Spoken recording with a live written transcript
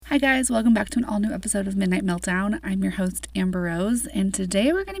Hi guys, welcome back to an all-new episode of Midnight Meltdown. I'm your host, Amber Rose, and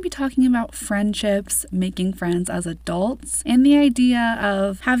today we're going to be talking about friendships, making friends as adults, and the idea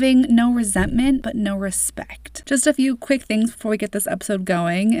of having no resentment but no respect. Just a few quick things before we get this episode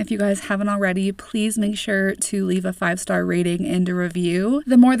going. If you guys haven't already, please make sure to leave a 5-star rating and a review.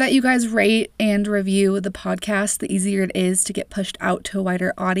 The more that you guys rate and review the podcast, the easier it is to get pushed out to a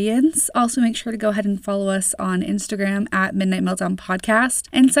wider audience. Also, make sure to go ahead and follow us on Instagram at Midnight Meltdown Podcast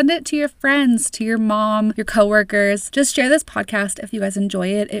and send it to your friends, to your mom, your coworkers. Just share this podcast if you guys enjoy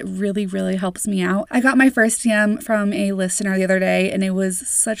it. It really, really helps me out. I got my first DM from a listener the other day, and it was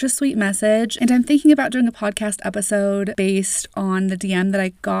such a sweet message. And I'm thinking about doing a podcast episode based on the DM that I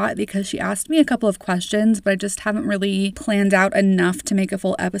got because she asked me a couple of questions, but I just haven't really planned out enough to make a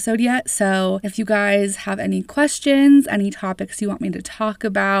full episode yet. So if you guys have any questions, any topics you want me to talk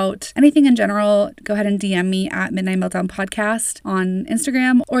about, anything in general, go ahead and DM me at Midnight Meltdown Podcast on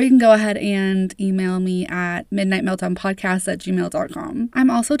Instagram, or you can go ahead and email me at midnightmeltdownpodcast@gmail.com.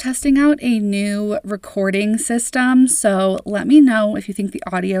 I'm also testing out a new recording system, so let me know if you think the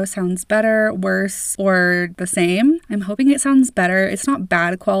audio sounds better, worse, or the same. I'm hoping it sounds better. It's not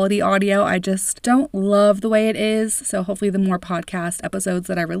bad quality audio, I just don't love the way it is, so hopefully the more podcast episodes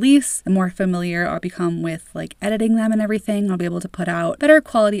that I release, the more familiar I'll become with editing them and everything. I'll be able to put out better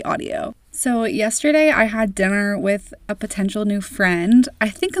quality audio. So yesterday I had dinner with a potential new friend. I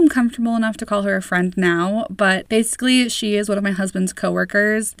think I'm comfortable enough to call her a friend now, but basically she is one of my husband's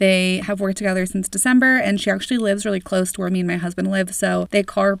coworkers. They have worked together since December, and she actually lives really close to where me and my husband live, so they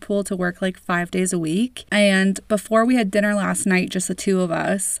carpool to work 5 days a week. And before we had dinner last night, just the two of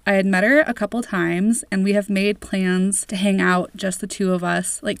us, I had met her a couple times, and we have made plans to hang out, just the two of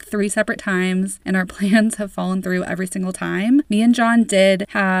us, 3 separate times, and our plans have fallen through every single time. Me and John did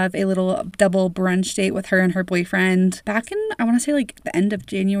have a little double brunch date with her and her boyfriend back in, I want to say the end of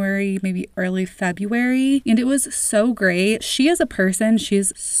January, maybe early February, and it was so great. She as a person, she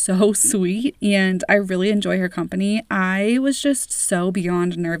is so sweet, and I really enjoy her company. I was just so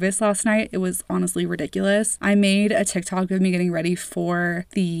beyond nervous last night. It was honestly ridiculous. I made a TikTok of me getting ready for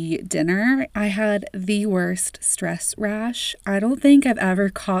the dinner. I had the worst stress rash. I don't think I've ever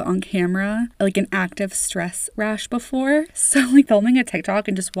caught on camera an active stress rash before. So filming a TikTok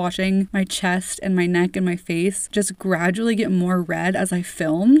and just watching my chest and my neck and my face just gradually get more red as I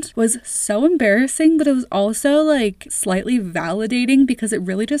filmed was so embarrassing, but it was also slightly validating because it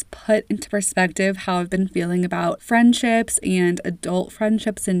really just put into perspective how I've been feeling about friendships and adult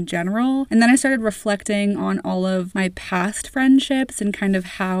friendships in general. And then I started reflecting on all of my past friendships and kind of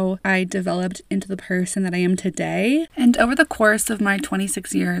how I developed into the person that I am today. And over the course of my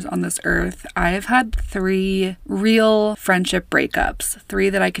 26 years on this earth, I've had 3 real friendship breakups, 3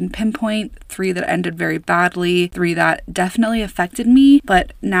 that I can pinpoint, 3 that ended very badly, 3 that definitely affected me,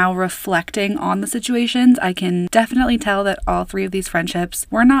 but now reflecting on the situations, I can definitely tell that all 3 of these friendships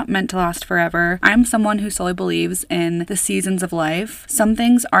were not meant to last forever. I'm someone who solely believes in the seasons of life. Some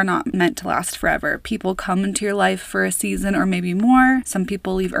things are not meant to last forever. People come into your life for a season or maybe more. Some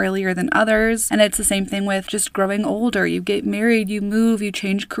people leave earlier than others, and it's the same thing with just growing older. You get married, you move, you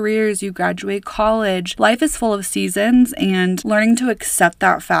change careers, you graduate college. Life is full of seasons, and learning to accept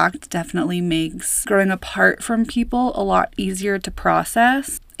that fact definitely makes growing apart from people a lot easier to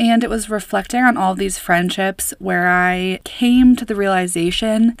process. And it was reflecting on all of these friendships where I came to the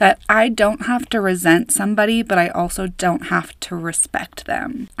realization that I don't have to resent somebody, but I also don't have to respect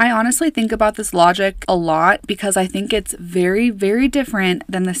them. I honestly think about this logic a lot because I think it's very, very different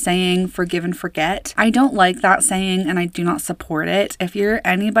than the saying forgive and forget. I don't like that saying, and I do not support it. If you're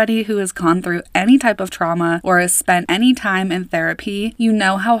anybody who has gone through any type of trauma or has spent any time in therapy, you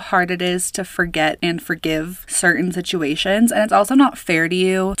know how hard it is to forget and forgive certain situations. And it's also not fair to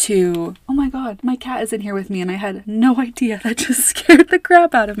you to, oh my god, my cat is in here with me and I had no idea. That just scared the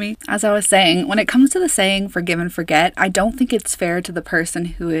crap out of me. As I was saying, when it comes to the saying forgive and forget, I don't think it's fair to the person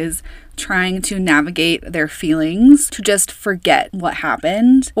who is trying to navigate their feelings to just forget what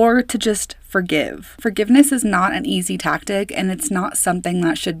happened or to just forgive. Forgiveness is not an easy tactic, and it's not something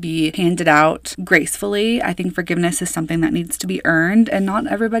that should be handed out gracefully. I think forgiveness is something that needs to be earned, and not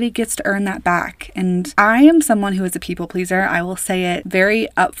everybody gets to earn that back. And I am someone who is a people pleaser. I will say it very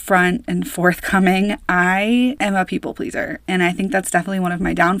upfront and forthcoming. I am a people pleaser, and I think that's definitely one of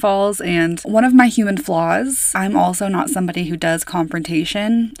my downfalls and one of my human flaws. I'm also not somebody who does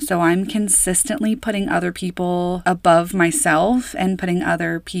confrontation, so I'm consistently putting other people above myself and putting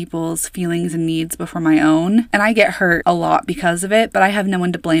other people's feelings feelings and needs before my own. And I get hurt a lot because of it, but I have no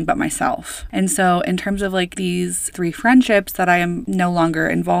one to blame but myself. And so in terms of like these 3 friendships that I am no longer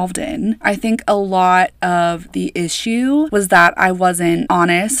involved in, I think a lot of the issue was that I wasn't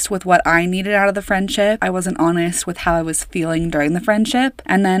honest with what I needed out of the friendship. I wasn't honest with how I was feeling during the friendship.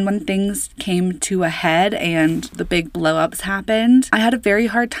 And then when things came to a head and the big blow-ups happened, I had a very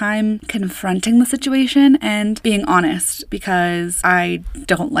hard time confronting the situation and being honest, because I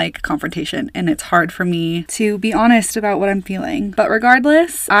don't like confrontation and it's hard for me to be honest about what I'm feeling. But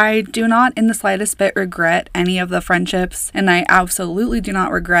regardless, I do not in the slightest bit regret any of the friendships, and I absolutely do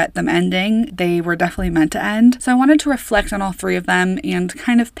not regret them ending. They were definitely meant to end. So I wanted to reflect on all 3 of them and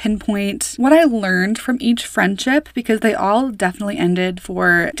kind of pinpoint what I learned from each friendship, because they all definitely ended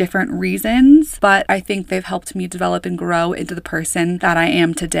for different reasons, but I think they've helped me develop and grow into the person that I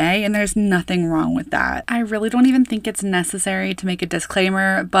am today, and there's nothing wrong with that. I really don't even think it's necessary to make a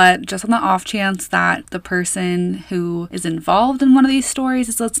disclaimer, but just on the off chance that the person who is involved in one of these stories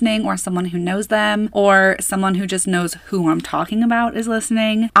is listening, or someone who knows them, or someone who just knows who I'm talking about is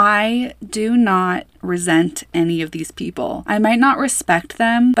listening, I do not resent any of these people. I might not respect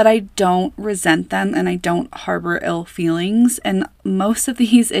them, but I don't resent them and I don't harbor ill feelings. And most of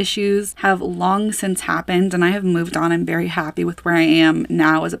these issues have long since happened and I have moved on. I'm very happy with where I am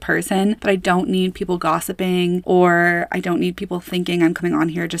now as a person, but I don't need people gossiping, or I don't need people thinking I'm coming on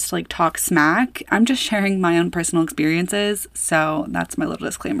here just to like talk smack. I'm just sharing my own personal experiences. So that's my little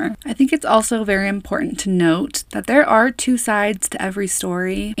disclaimer. I think it's also very important to note that there are 2 sides to every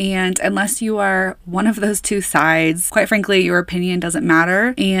story. And unless you are one of those 2 sides, quite frankly, your opinion doesn't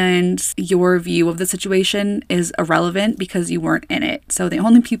matter and your view of the situation is irrelevant because you weren't in it. So the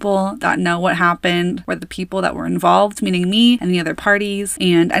only people that know what happened were the people that were involved, meaning me and the other parties,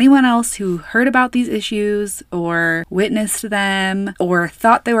 and anyone else who heard about these issues or witnessed them or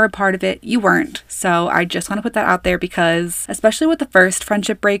thought they were a part of it, you weren't. So I just want to put that out there, because especially with the first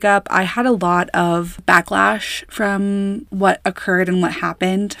friendship breakup, I had a lot of backlash from what occurred and what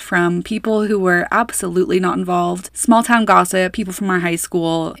happened from people who were absolutely not involved, small town gossip, people from our high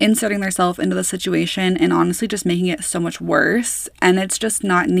school inserting themselves into the situation and honestly just making it so much worse. And it's just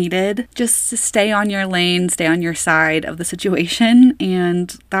not needed. Just to stay on your lane, stay on your side of the situation.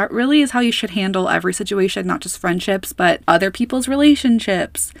 And that really is how you should handle every situation, not just friendships, but other people's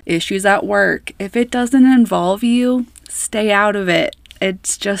relationships, issues at work. If it doesn't involve you, stay out of it.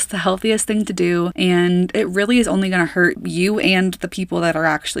 It's just the healthiest thing to do, and it really is only going to hurt you and the people that are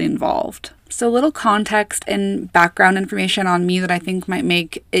actually involved. So a little context and background information on me that I think might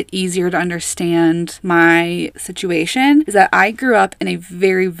make it easier to understand my situation is that I grew up in a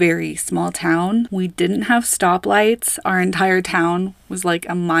very, very small town. We didn't have stoplights. Our entire town was like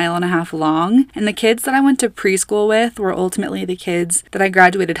 1.5 miles long. And the kids that I went to preschool with were ultimately the kids that I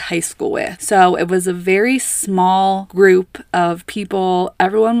graduated high school with. So it was a very small group of people.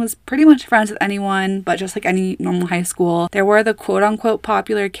 Everyone was pretty much friends with anyone, but just like any normal high school, there were the quote unquote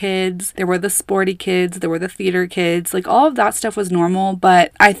popular kids. There were the sporty kids, there were the theater kids, like all of that stuff was normal,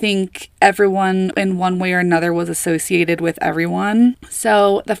 but I think everyone in one way or another was associated with everyone.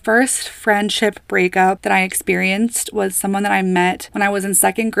 So the first friendship breakup that I experienced was someone that I met when I was in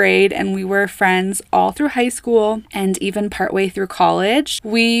 2nd grade, and we were friends all through high school and even partway through college.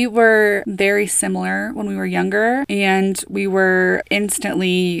 We were very similar when we were younger and we were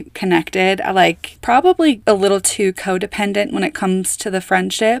instantly connected. I like probably a little too codependent when it comes to the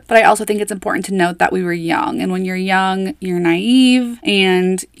friendship, but I also think it's important to note that we were young, and when you're young, you're naive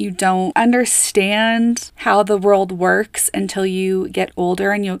and you don't understand how the world works until you get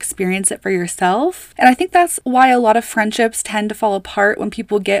older and you experience it for yourself. And I think that's why a lot of friendships tend to fall apart when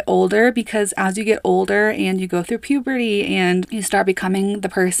people get older, because as you get older and you go through puberty and you start becoming the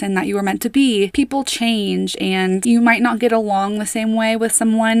person that you were meant to be, people change and you might not get along the same way with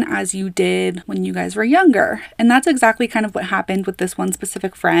someone as you did when you guys were younger. And that's exactly kind of what happened with this one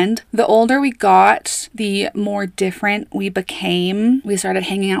specific friend. The older we got, the more different we became. We started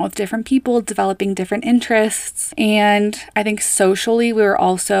hanging out with different people, developing different interests. And I think socially, we were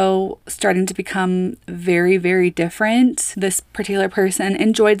also starting to become very, very different. This particular person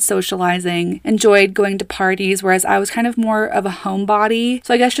enjoyed socializing, enjoyed going to parties, whereas I was kind of more of a homebody.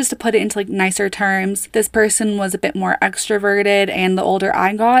 So I guess just to put it into like nicer terms, this person was a bit more extroverted, and the older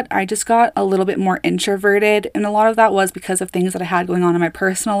I just got a little bit more introverted. And a lot of that was because of things that I had going on in my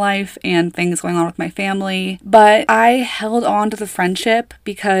personal life and things going on with my family. But I held on to the friendship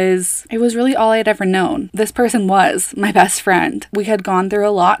because it was really all I had ever known. This person was my best friend. We had gone through a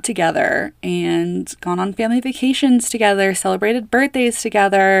lot together and gone on family vacations together, celebrated birthdays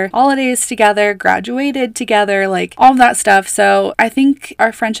together, holidays together, graduated together, like all of that stuff. So I think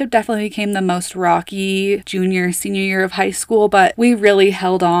our friendship definitely became the most rocky junior, senior year of high school, but we really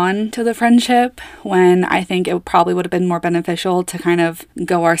held on to the friendship when I think it probably would have been more beneficial to kind of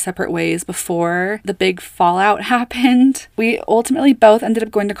go our separate ways before the big fallout happened. We ultimately both ended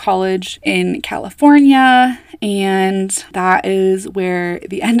up going to college in California, and that is where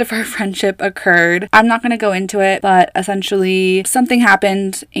the end of our friendship occurred. I'm not going to go into it, but essentially something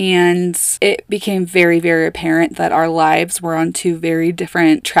happened and it became very, very apparent that our lives were on two very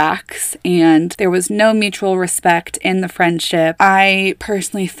different tracks and there was no mutual respect in the friendship. I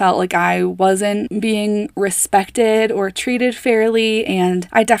personally felt like I wasn't being respected or treated fairly, and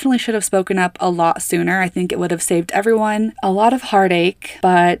I definitely should have spoken up a lot sooner. I think it would have saved everyone a lot of heartache,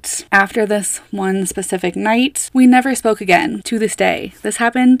 but after this one specific night, we never spoke again to this day. This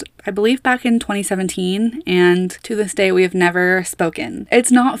happened, I believe, back in 2017, and to this day we have never spoken.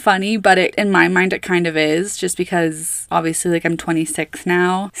 It's not funny, but in my mind it kind of is, just because obviously like I'm 26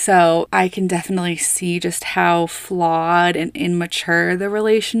 now, so I can definitely see just how flawed and immature the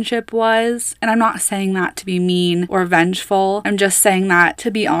relationship was. And I'm not saying that to be mean or vengeful, I'm just saying that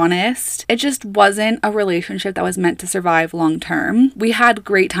to be honest. It just wasn't a relationship that was meant to survive long term. We had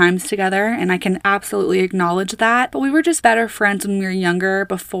great times together and I can absolutely acknowledge that, but we were just better friends when we were younger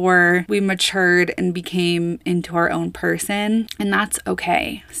before we matured and became into our own person, and that's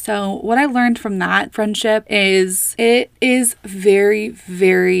okay. So what I learned from that friendship is it is very,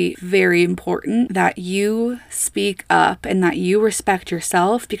 very, very important that you speak up and that you respect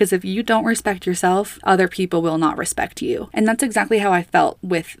yourself, because if you don't respect yourself, other people will not respect you. And that's exactly how I felt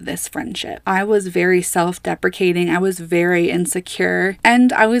with this friendship. I was very self-deprecating, I was very insecure,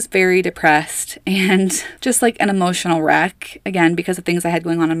 and I was very depressed and just like an emotional wreck, again, because of things I had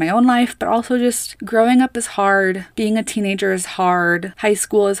going on in my own life, but also just growing up is hard, being a teenager is hard, high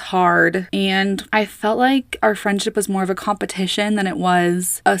school is hard, and I felt like our friendship was more of a competition than it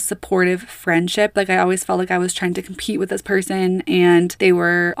was a supportive friendship. Like I always felt like I was trying to compete with this person and they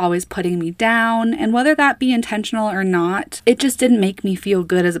were always putting me down, and whether that be intentional or not, it just didn't make me feel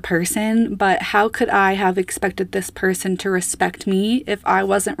good as a person. But how could I have expected this person to respect me if I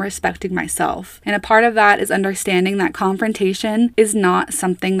wasn't respecting myself? And a part of that is understanding that confrontation is not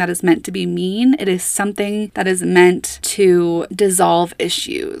something that is meant to be mean. It is something that is meant to dissolve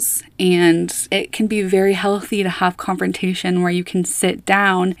issues. And it can be very healthy to have confrontation where you can sit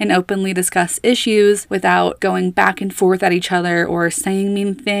down and openly discuss issues without going back and forth at each other or saying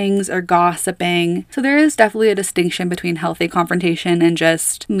mean things or gossiping. So there is definitely a distinction between healthy confrontation and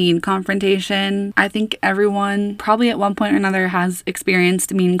just mean confrontation. I think everyone probably at one point or another has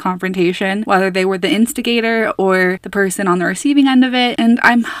experienced mean confrontation, whether they were the instigator or the person on the receiving end of it. And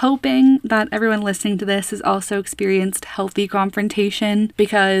I'm hoping that everyone listening to this has also experienced healthy confrontation,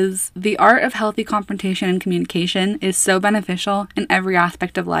 because the art of healthy confrontation and communication is so beneficial in every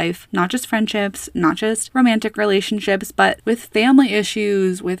aspect of life, not just friendships, not just romantic relationships, but with family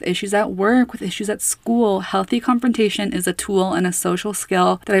issues, with issues at work, with issues at school. Healthy confrontation is a tool and a social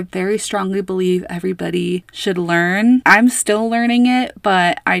skill that I very strongly believe everybody should learn. I'm still learning it,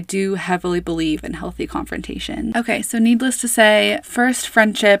 but I do heavily believe in healthy confrontation. Okay, so needless to say, first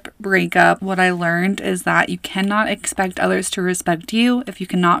friendship breakup, what I learned is that you cannot expect others to respect you if you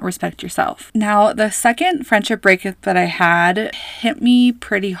cannot respect yourself. Now, the second friendship breakup that I had hit me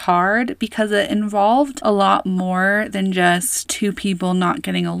pretty hard because it involved a lot more than just two people not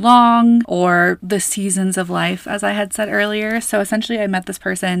getting along or the seasons of life, as I had said earlier. So essentially, I met this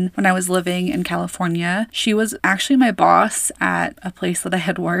person when I was living in California. She was actually my boss at a place that I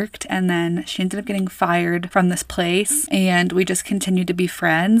had worked, and then she ended up getting fired from this place, and we just continued to be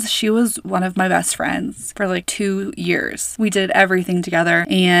friends. She was one of my best friends for like 2 years. We did everything together,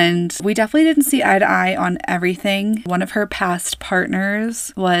 and we definitely didn't see eye to eye on everything. One of her past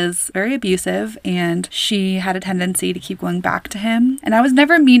partners was very abusive, and she had a tendency to keep going back to him. And I was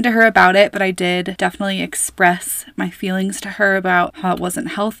never mean to her about it, but I did definitely express my feelings to her about how it wasn't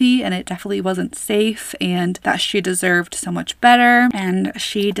healthy and it definitely wasn't safe and that she deserved so much better, and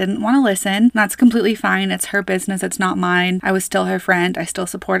she didn't want to listen. That's completely fine. It's her business. It's not mine. I was still her friend. I still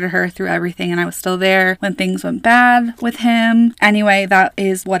supported her through everything, and I was still there when things went bad with him. Anyway, that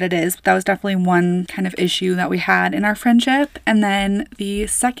is what it is. That was definitely one kind of issue that we had in our friendship. And then the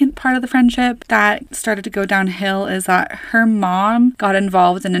second part of the friendship that started to go downhill is that her mom got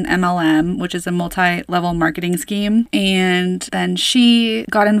involved in an MLM, which is a multi-level marketing scheme. And then she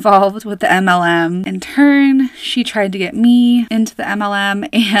got involved with the MLM. In turn, she tried to get me into the MLM,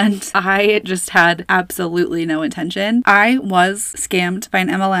 and I just had absolutely no intention. I was scammed by an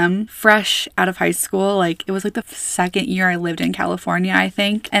MLM fresh out of high school. Like, it was like the second year I lived in California, I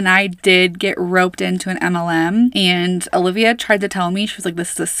think. And I did get roped into an MLM. And Olivia tried to tell me, she was like,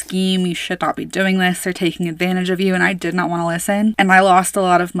 this is a scheme. You should not be doing this. They're taking advantage of you. And I did not want to listen. And I lost a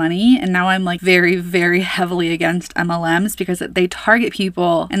lot of money. And now I'm like very, very heavily against MLMs because they target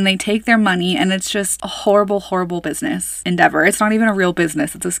people and they take their money. And it's just a horrible, horrible business endeavor. It's not even a real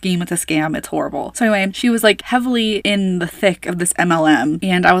business. It's a scheme. It's a scam. It's horrible. So anyway, she was like heavily in the thick of this MLM.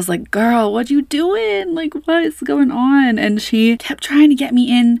 And I was like, girl, what you doing? Like, what is going on? And she kept trying to get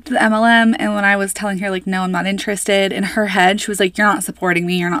me into the MLM. And when I was telling her, like, no, I'm not interested, in her head, she was like, you're not supporting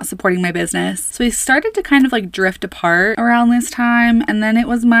me. You're not supporting my business. So we started to kind of like drift apart around this time. And then it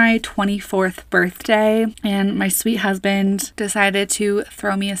was my 24th birthday. And my sweet husband decided to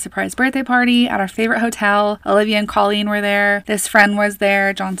throw me a surprise birthday party at our favorite hotel. Olivia and Colleen were there. This friend was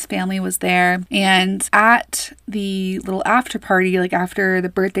there. John's family was there. And at the little after party, like after the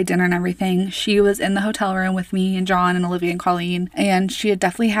birthday dinner and everything, she was in the hotel room with me and John and Olivia and Colleen. And she had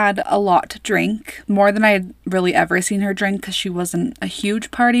definitely had a lot to drink, more than I had really ever seen her drink because she wasn't a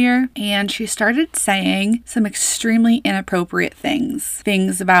huge partier. And she started saying some extremely inappropriate things.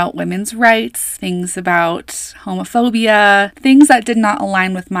 Things about women's rights, things about homophobia, things that did not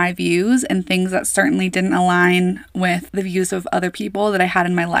align with my views, and things that certainly didn't align with the views of other people that I had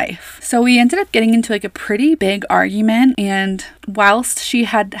in my life. So we ended up getting into like a pretty big argument, and whilst she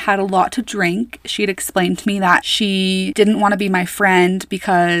had had a lot to drink, she had explained to me that she didn't want to be my friend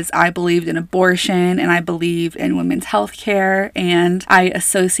because I believed in abortion and I believed in women's health care and I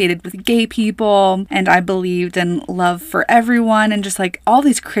associated with gay people and I believed in love for everyone and just like all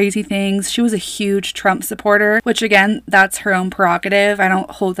these crazy things. She was a huge Trump supporter, which again, that's her own prerogative. I don't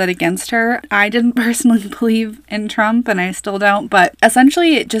hold that against her. I didn't personally believe in Trump and I still don't, but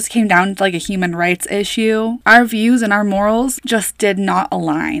essentially it just came down to like a human rights issue. Our views and our morals just did not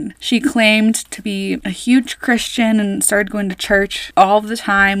align. She claimed to be a huge Christian and started going to church all the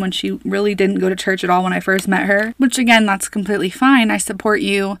time when she really didn't go to church at all when I first met her, which again, that's completely fine. I support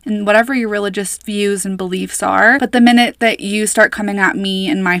you in whatever your religious views and beliefs are. But the minute that you start coming at me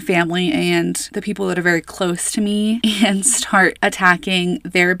and my family and the people that are very close to me and start attacking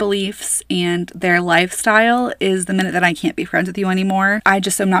their beliefs and their lifestyle is the minute that I can't be friends with you anymore. I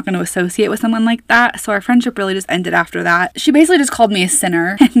just am not going to associate with someone like that. So our friendship really just ended after that. She basically just called me a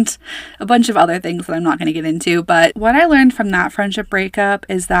sinner and a bunch of other things that I'm not going to get into. But what I learned from that friendship breakup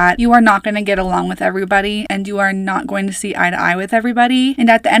is that you are not going to get along with everybody and you are not going to see eye to eye with everybody. And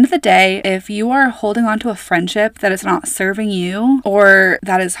at the end of the day, if you are holding on to a friendship that is not serving you or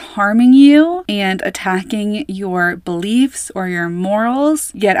that is harming you and attacking your beliefs or your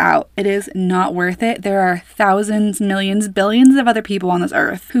morals, get out. It is not worth it. There are thousands, millions, billions of other people on this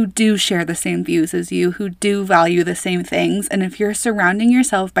earth who do share the same views as you, who do value the same things. And if you're surrounding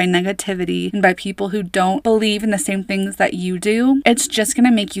yourself by negativity and by people who don't believe in the same things that you do, it's just going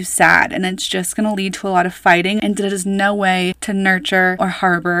to make you sad and it's just going to lead to a lot of fighting, and it is no way to nurture or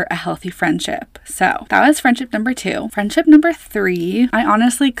harbor a healthy friendship. So that was friendship number 2. Friendship number 3, I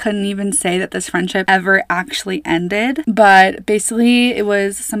honestly couldn't even say that this friendship ever actually ended, but basically it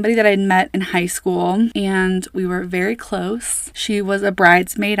was somebody that I'd met in high school and we were very close. She was a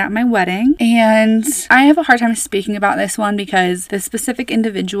bridesmaid at my wedding, and I have a hard time speaking about this one because this specific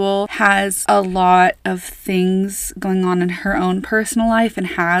individual has a lot of things going on in her own personal life and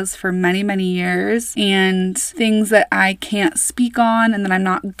has for many, many years, and things that I can't speak on and that I'm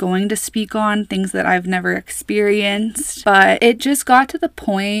not going to speak on, things that I've never experienced. But it just got to the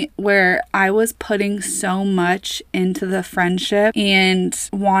point where I was putting so much into the friendship and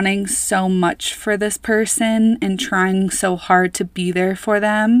wanting so much for this person and trying so hard to be there for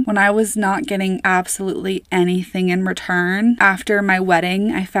them when I was not getting absolutely anything in return. After my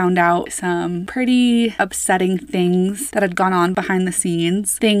wedding, I found out some pretty upsetting things that had gone on behind the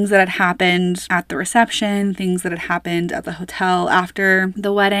scenes, things that had happened at the reception, things that had happened at the hotel after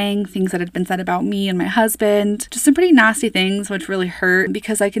the wedding, things that had been said about me and my husband. Just some pretty nasty things, which really hurt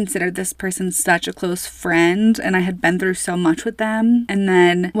because I considered this person such a close friend and I had been through so much with them. And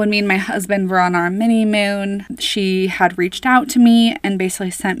then when me and my husband were on our mini moon, she had reached out to me and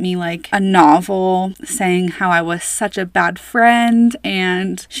basically sent me like a novel saying how I was such a bad friend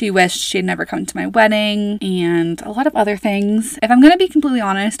and she wished she had never come to my wedding and a lot of other things. If I'm going to be completely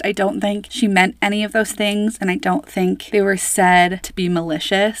honest, I don't think she meant any of those things and I don't think they were said to be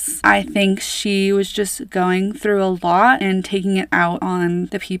malicious. I think she was just going through a lot and taking it out on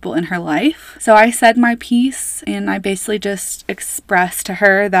the people in her life. So I said my piece and I basically just expressed to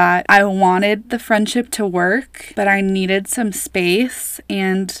her that I wanted the friendship to work, but I needed some space,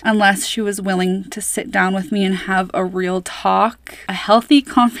 and unless she was willing to sit down with me and have a real talk, a healthy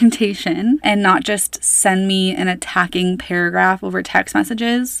confrontation, and not just send me an attacking paragraph over text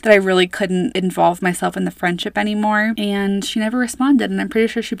messages, that I really couldn't involve myself in the friendship anymore. And she never responded, and I'm pretty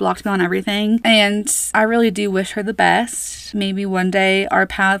sure she blocked me on everything. And I really do wish her the best. Maybe one day our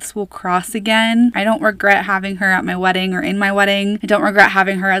paths will cross again. I don't regret having her at my wedding or in my wedding. I don't regret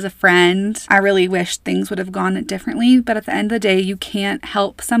having her as a friend. I really wish things would have gone differently, but at the end of the day, you can't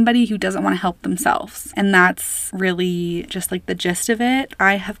help somebody who doesn't want to help themselves. And that's really just like the gist of it.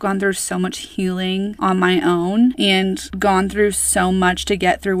 I have gone through so much healing on my own and gone through so much to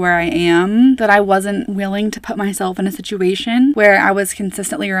get through where I am that I wasn't willing to put myself in a situation where I was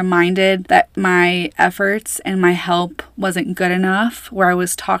consistently reminded that my efforts and my help wasn't good enough, where I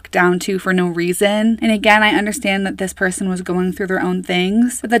was talked down to for no reason. And again, I understand that this person was going through their own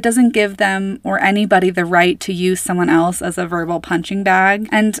things, but that doesn't give them or anybody the right to use someone else as a verbal punching bag.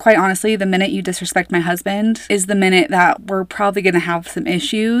 And quite honestly, the minute you disrespect my husband is the minute that we're probably going to have some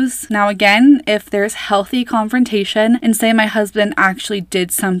issues. Now again, if there's healthy confrontation and say my husband actually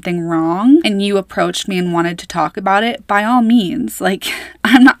did something wrong and you approached me and wanted to talk about it, by all means, like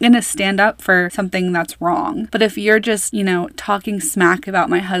I'm not going to stand up for something that's wrong. But if you're just, talking smack about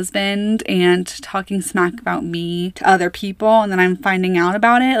my husband and talking smack about me to other people and then I'm finding out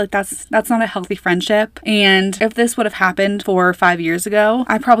about it, like that's not a healthy friendship. And if this would have happened 4 or 5 years ago,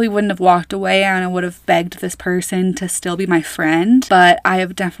 I probably wouldn't have walked away and I would have begged this person to still be my friend. But I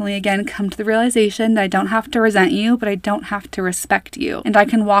have definitely again come to the realization that I don't have to resent you, but I don't have to respect you. And I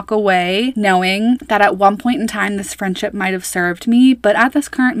can walk away knowing that at one point in time this friendship might have served me, but at this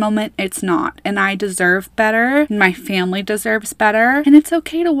current moment it's not. And I deserve better, and my family deserves better, and it's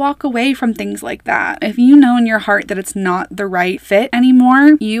okay to walk away from things like that. If you know in your heart that it's not the right fit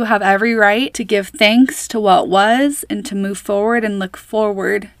anymore, you have every right to give thanks to what was and to move forward and look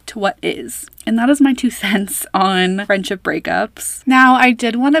forward to what is. And that is my 2 cents on friendship breakups. Now, I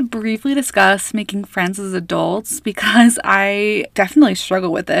did want to briefly discuss making friends as adults because I definitely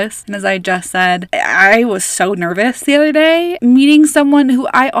struggle with this. And as I just said, I was so nervous the other day meeting someone who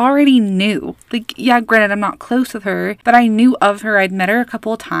I already knew. Like, yeah, granted, I'm not close with her, but I knew of her. I'd met her a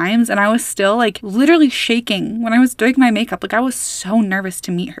couple of times and I was still like literally shaking when I was doing my makeup. Like, I was so nervous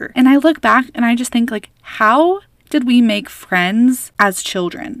to meet her. And I look back and I just think like, how did we make friends as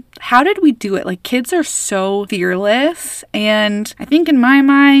children? How did we do it? Like, kids are so fearless. And I think in my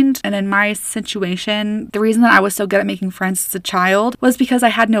mind and in my situation, the reason that I was so good at making friends as a child was because I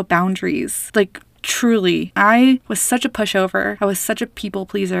had no boundaries. Like, truly, I was such a pushover. I was such a people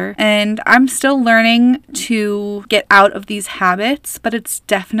pleaser. And I'm still learning to get out of these habits, but it's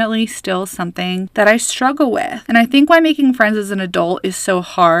definitely still something that I struggle with. And I think why making friends as an adult is so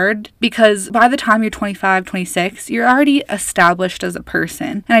hard, because by the time you're 25, 26, you're already established as a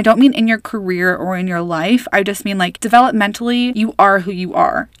person. And I don't mean in your career or in your life. I just mean like developmentally, you are who you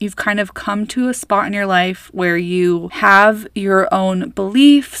are. You've kind of come to a spot in your life where you have your own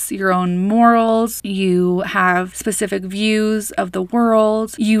beliefs, your own morals, you have specific views of the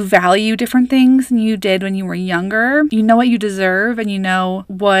world, you value different things than you did when you were younger, you know what you deserve, and you know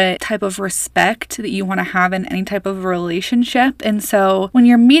what type of respect that you want to have in any type of relationship. And so when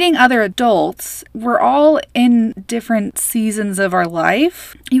you're meeting other adults, we're all in different seasons of our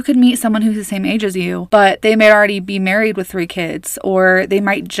life. You could meet someone who's the same age as you, but they may already be married with 3 kids, or they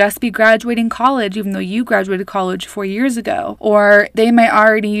might just be graduating college even though you graduated college 4 years ago, or they might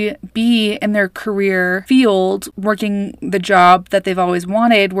already be in their career field working the job that they've always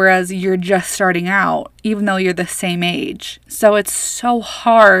wanted, whereas you're just starting out even though you're the same age. So it's so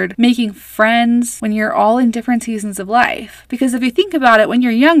hard making friends when you're all in different seasons of life. Because if you think about it, when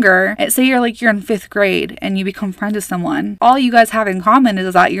you're younger, say you're in 5th grade and you become friends with someone, all you guys have in common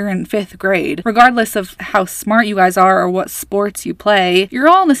is that you're in 5th grade. Regardless of how smart you guys are or what sports you play, you're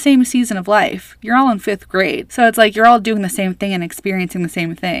all in the same season of life. You're all in 5th grade. So it's like you're all doing the same thing and experiencing the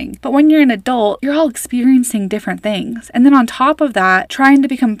same thing. But when you're an adult well, you're all experiencing different things. And then on top of that, trying to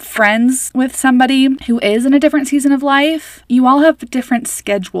become friends with somebody who is in a different season of life, you all have different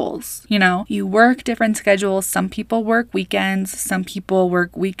schedules. You work different schedules. Some people work weekends, some people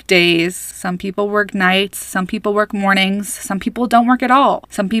work weekdays, some people work nights, some people work mornings, some people don't work at all.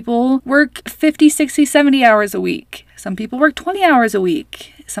 Some people work 50, 60, 70 hours a week. Some people work 20 hours a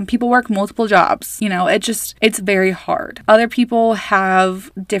week. Some people work multiple jobs. It's very hard. Other people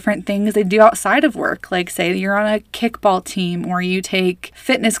have different things they do outside of work. Like say you're on a kickball team or you take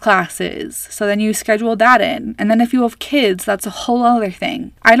fitness classes. So then you schedule that in. And then if you have kids, that's a whole other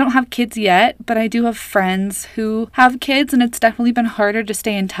thing. I don't have kids yet, but I do have friends who have kids, and it's definitely been harder to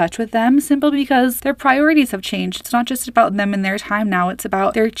stay in touch with them simply because their priorities have changed. It's not just about them and their time now. It's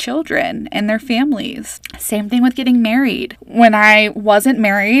about their children and their families. Same thing with getting married. When I wasn't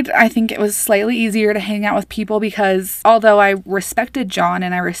married, I think it was slightly easier to hang out with people because although I respected John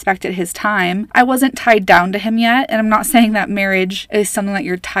and I respected his time, I wasn't tied down to him yet. And I'm not saying that marriage is something that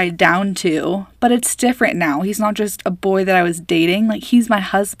you're tied down to, but it's different now. He's not just a boy that I was dating. Like, he's my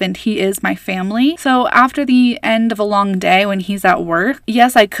husband. He is my family. So after the end of a long day when he's at work,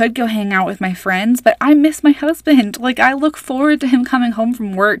 yes, I could go hang out with my friends, but I miss my husband. Like, I look forward to him coming home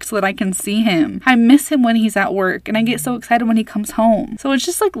from work so that I can see him. I miss him when he's at work, and I get so excited when he comes home. So it's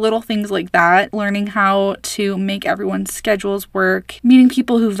just like little things like that, learning how to make everyone's schedules work, meeting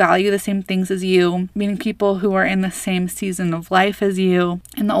people who value the same things as you, meeting people who are in the same season of life as you.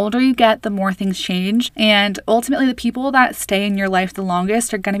 And the older you get, the more things change. And ultimately, the people that stay in your life the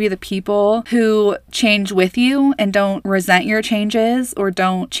longest are going to be the people who change with you and don't resent your changes or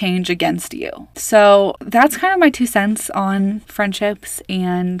don't change against you. So that's kind of my 2 cents on friendships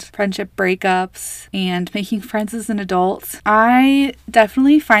and friendship breakups and making friends as an adult. I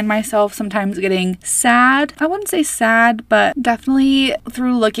definitely find myself sometimes getting sad. I wouldn't say sad, but definitely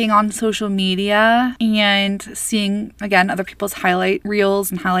through looking on social media and seeing, again, other people's highlight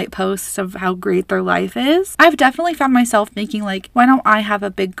reels and highlight posts of how great their life is. I've definitely found myself thinking, like, why don't I have a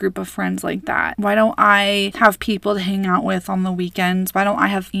big group of friends like that? Why don't I have people to hang out with on the weekends? Why don't I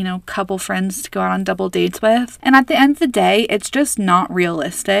have, couple friends to go out on double dates with? And at the end of the day, it's just not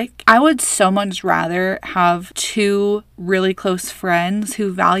realistic. I would so much rather have 2 really close friends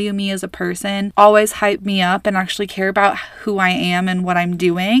who value me as a person, always hype me up and actually care about who I am and what I'm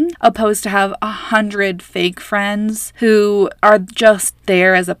doing, opposed to have 100 fake friends who are just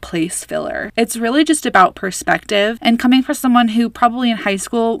there as a place filler. It's really just about perspective, and coming from someone who probably in high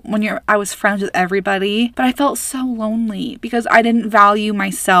school I was friends with everybody, but I felt so lonely because I didn't value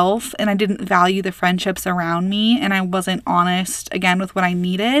myself and I didn't value the friendships around me, and I wasn't honest again with what I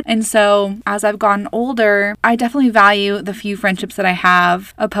needed. And so as I've gotten older, I definitely value the few friendships that I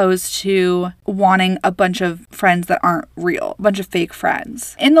have opposed to wanting a bunch of friends that aren't real, a bunch of fake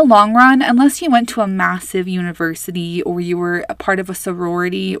friends. In the long run, unless you went to a massive university or you were a part of a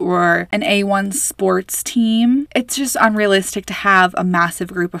sorority or an A1 sports team, it's just unrealistic to have a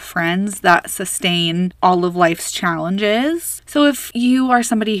massive group of friends that sustain all of life's challenges. So if you are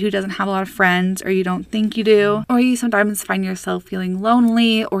somebody who doesn't have a lot of friends, or you don't think you do, or you sometimes find yourself feeling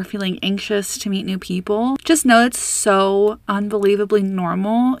lonely or feeling anxious to meet new people, just know it's so unbelievably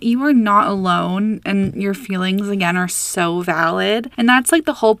normal. You are not alone, and your feelings, again, are so valid. And that's like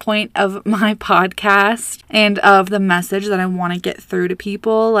the whole point of my podcast and of the message that I want to get through to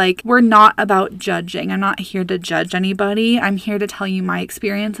people. Like, we're not about judging. I'm not here to judge anybody. I'm here to tell you my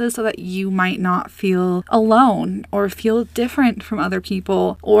experiences so that you might not feel alone or feel different from other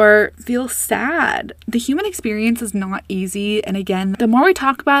people or feel sad. The human experience is not easy. And again, the more we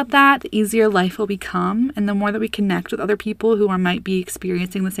talk about that, the easier life will become. And the more that we connect with other people who might be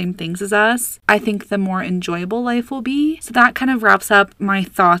experiencing the same things as us, I think the more enjoyable life will be. So that kind of wraps up my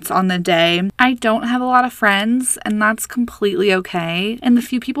thoughts on the day. I don't have a lot of friends, and that's completely okay. And the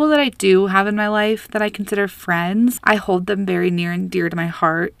few people that I do have in my life that I consider friends, I hold them very near and dear to my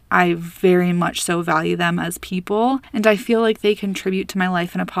heart. I very much so value them as people, and I feel like they contribute to my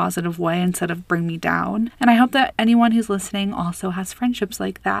life in a positive way instead of bring me down. And I hope that anyone who's listening also has friendships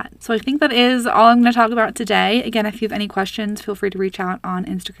like that. So I think that is all I'm going to talk about today. Again, if you have any questions, feel free to reach out on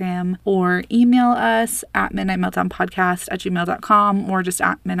Instagram or email us at midnightmeltdownpodcast@gmail.com or just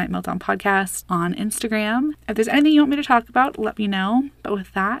at midnightmeltdownpodcast on Instagram. If there's anything you want me to talk about, let me know. But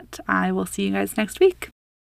with that, I will see you guys next week.